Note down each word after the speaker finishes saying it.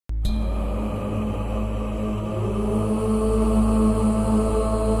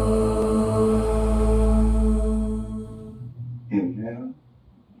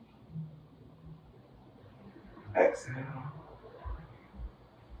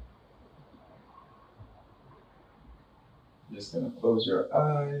Just gonna close your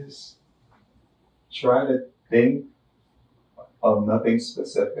eyes. Try to think of nothing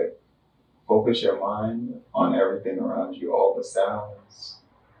specific. Focus your mind on everything around you, all the sounds,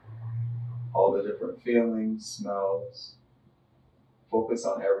 all the different feelings, smells. Focus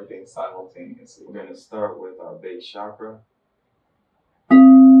on everything simultaneously. We're gonna start with our base chakra.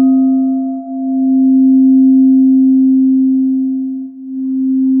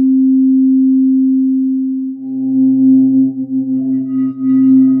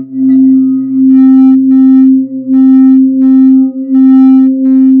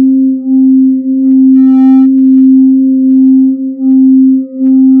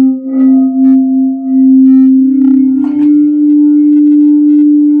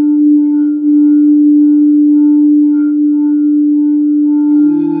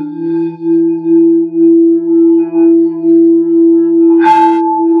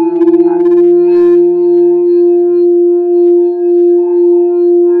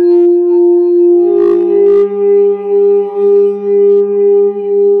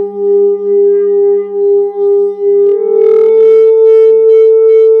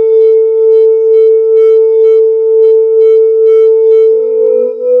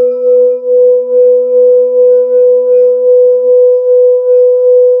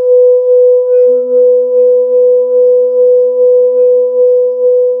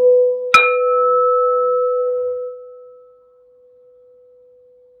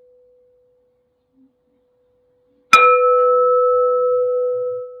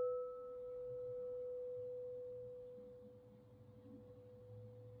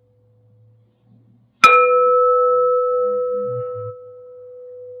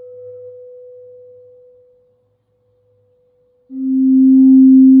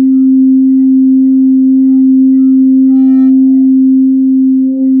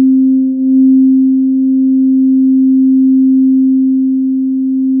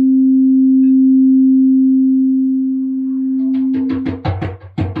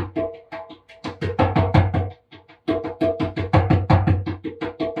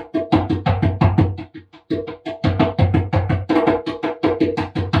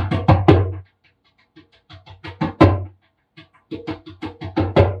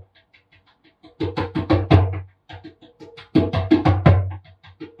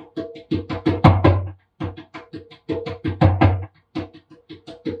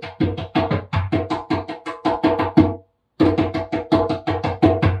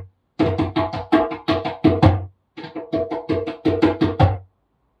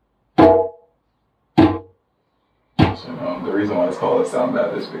 The reason why it's called a sound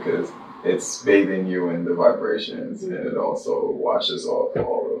bath is because it's bathing you in the vibrations, and it also washes off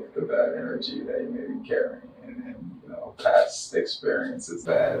all of the bad energy that you may be carrying, and past experiences,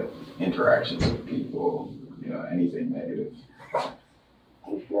 bad interactions with people, anything negative.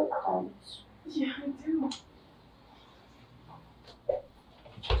 Do you feel calm? Yeah, I do.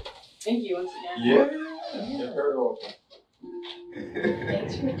 Thank you once again. Yeah. You're very welcome.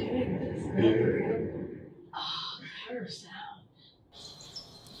 Thanks for doing this. Yeah. Oh, pure sound.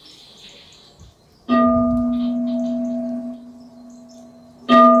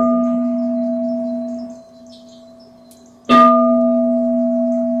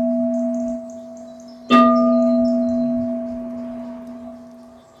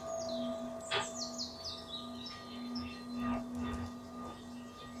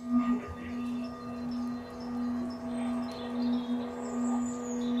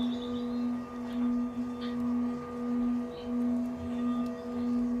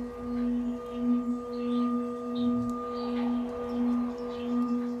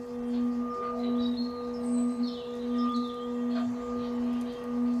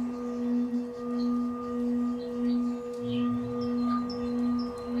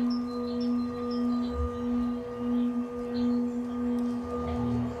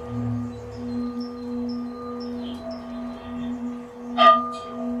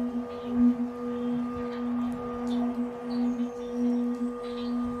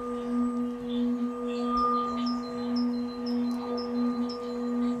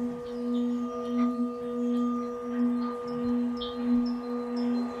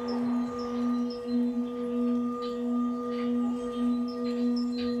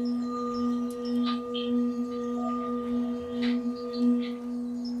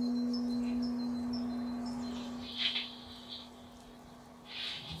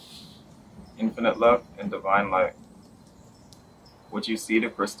 Infinite love and divine light. What you see the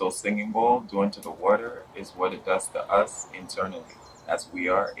crystal singing bowl doing to the water is what it does to us internally, as we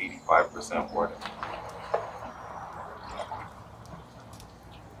are 85% water.